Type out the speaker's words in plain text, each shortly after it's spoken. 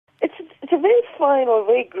very fine or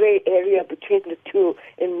very grey area between the two,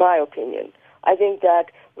 in my opinion. I think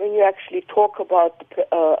that when you actually talk about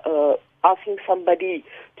asking somebody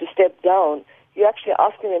to step down, you're actually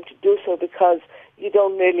asking them to do so because you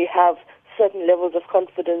don't really have certain levels of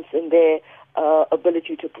confidence in their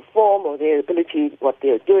ability to perform or their ability, what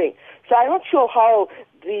they're doing. So I'm not sure how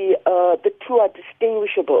the two are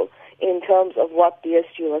distinguishable in terms of what the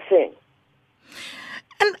SGU are saying.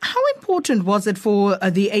 And how important was it for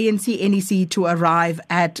the ANC NEC to arrive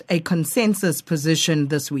at a consensus position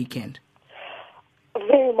this weekend?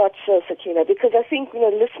 Very much so, Sakina, because I think,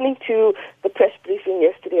 listening to the press briefing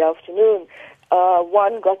yesterday afternoon,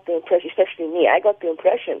 one got the impression, especially me, I got the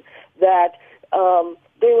impression that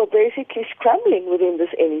they were basically scrambling within this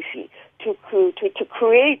NEC to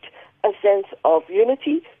create a sense of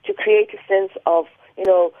unity, to create a sense of,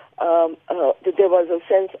 that there was a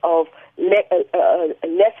sense of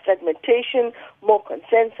less fragmentation, more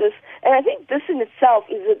consensus. And I think this in itself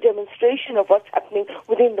is a demonstration of what's happening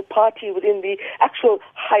within the party, within the actual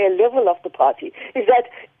higher level of the party, is that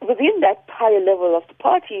within that higher level of the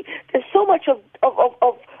party, there's so much of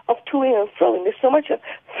to-ing and fro-ing. There's so much of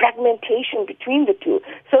fragmentation between the two.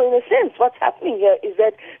 So in a sense, what's happening here is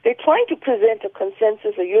that they're trying to present a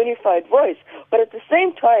consensus, a unified voice, but at the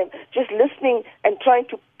same time, just listening and trying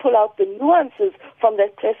to pull out the nuances from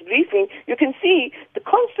that press briefing, you can see the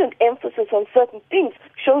constant emphasis on certain things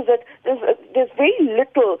shows that there's very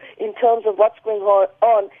little in terms of what's going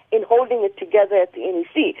on in holding it together at the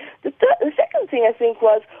NEC. The second thing, I think,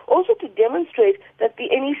 was also to demonstrate that the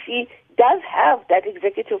NEC does have that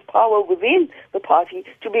executive power within the party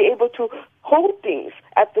to be able to hold things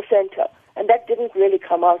at the center. And that didn't really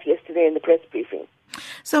come out yesterday in the press briefing.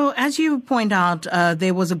 So, as you point out,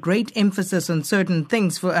 there was a great emphasis on certain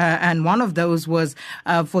things, and one of those was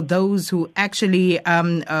for those who actually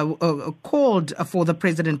called for the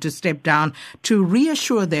president to step down, to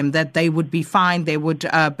reassure them that they would be fine, there would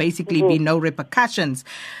basically be no repercussions.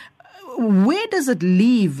 Where does it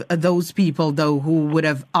leave those people, though, who would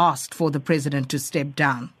have asked for the president to step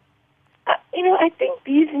down? I think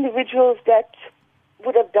these individuals that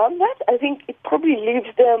would have done that, I think it probably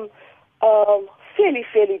leaves them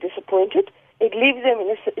fairly disappointed. It leaves them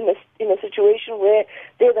in a situation where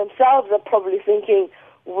they themselves are probably thinking,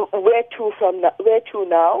 where to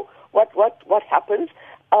now? What happens?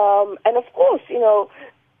 And of course,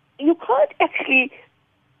 you can't actually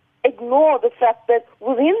ignore the fact that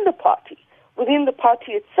within the party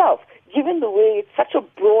itself, given the way it's such a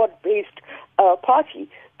broad-based party,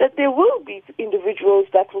 that there will be individuals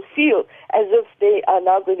that will feel as if they are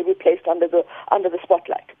now going to be placed under the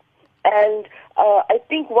spotlight. And I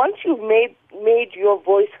think once you've made your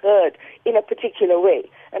voice heard in a particular way,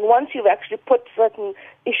 and once you've actually put certain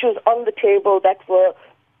issues on the table that were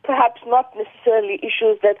perhaps not necessarily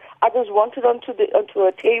issues that others wanted onto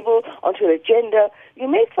a table, onto an agenda, you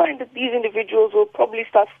may find that these individuals will probably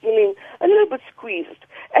start feeling a little bit squeezed.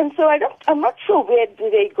 And so I'm not sure where do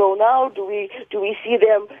they go now. Do we see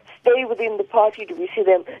them stay within the party? Do we see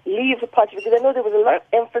them leave the party? Because I know there was a lot of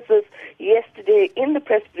emphasis yesterday in the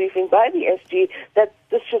press briefing by the SG that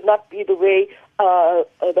this should not be the way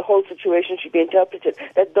the whole situation should be interpreted,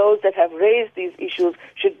 that those that have raised these issues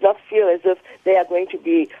should not feel as if they are going to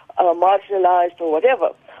be marginalized or whatever.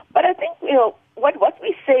 But I think, what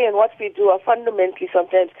we say and what we do are fundamentally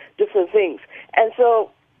sometimes different things. And so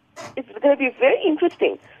it's going to be very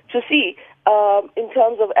interesting to see in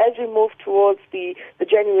terms of as we move towards the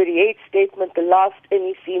January 8th statement, the last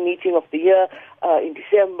NEC meeting of the year in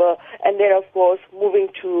December, and then, of course, moving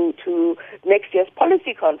to next year's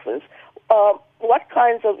policy conference. What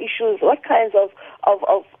kinds of issues, what kinds of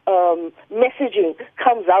messaging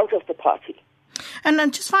comes out of the party?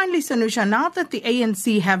 And just finally, Sanusha, now that the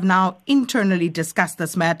ANC have now internally discussed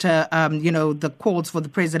this matter, the calls for the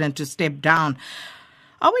president to step down,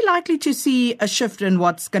 are we likely to see a shift in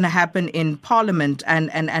what's going to happen in Parliament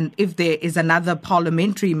and if there is another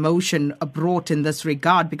parliamentary motion brought in this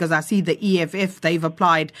regard? Because I see the EFF, they've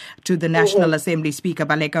applied to the National Assembly Speaker,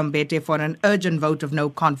 Baleka Mbete, for an urgent vote of no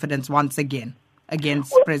confidence once again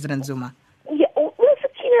against President Zuma. Yeah, well,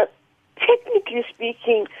 Sakina, technically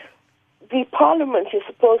speaking, the Parliament is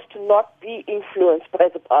supposed to not be influenced by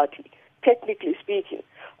the party, technically speaking.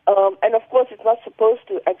 And of course, it's not supposed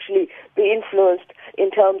to actually be influenced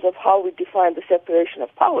in terms of how we define the separation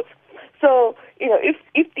of powers. So,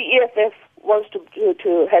 if the EFF wants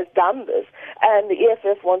has done this, and the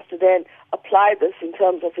EFF wants to then apply this in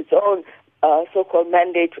terms of its own so-called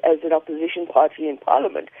mandate as an opposition party in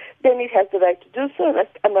Parliament, then it has the right to do so.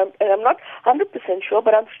 And I'm not 100% sure,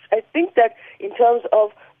 but I think that in terms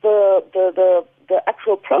of the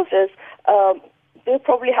actual process, they'll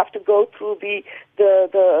probably have to go through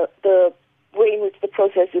the way in which the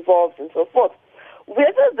process evolves and so forth.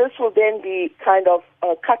 Whether this will then be kind of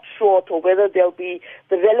cut short or whether there'll be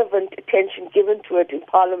the relevant attention given to it in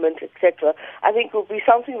Parliament, etc., I think will be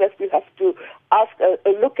something that we have to ask a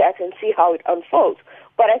look at and see how it unfolds.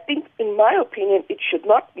 But I think, in my opinion, it should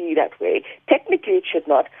not be that way. Technically, it should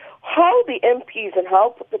not. How the MPs and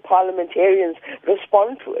how the parliamentarians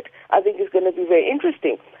respond to it, I think, is going to be very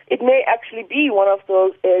interesting. It may actually be one of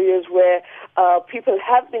those areas where people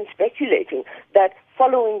have been speculating that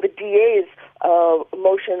following the DA's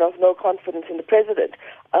motion of no confidence in the president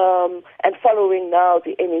and following now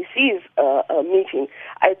the NEC's meeting,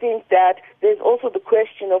 I think that there's also the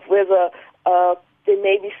question of whether there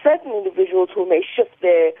may be certain individuals who may shift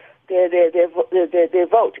their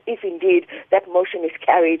vote if indeed that motion is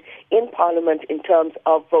carried in Parliament in terms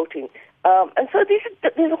of voting. And so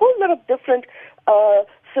there's a whole lot of different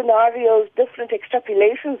scenarios, different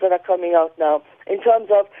extrapolations that are coming out now in terms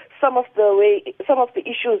of some of the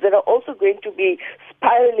issues that are also going to be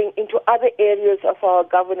spiraling into other areas of our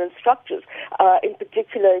governance structures, in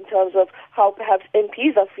particular in terms of how perhaps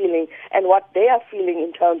MPs are feeling and what they are feeling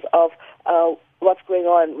in terms of what's going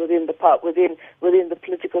on within the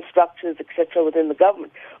political structures, etc., within the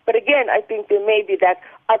government. But again, I think there may be that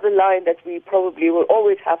other line that we probably will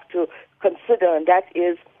always have to consider, and that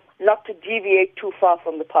is not to deviate too far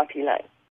from the party line.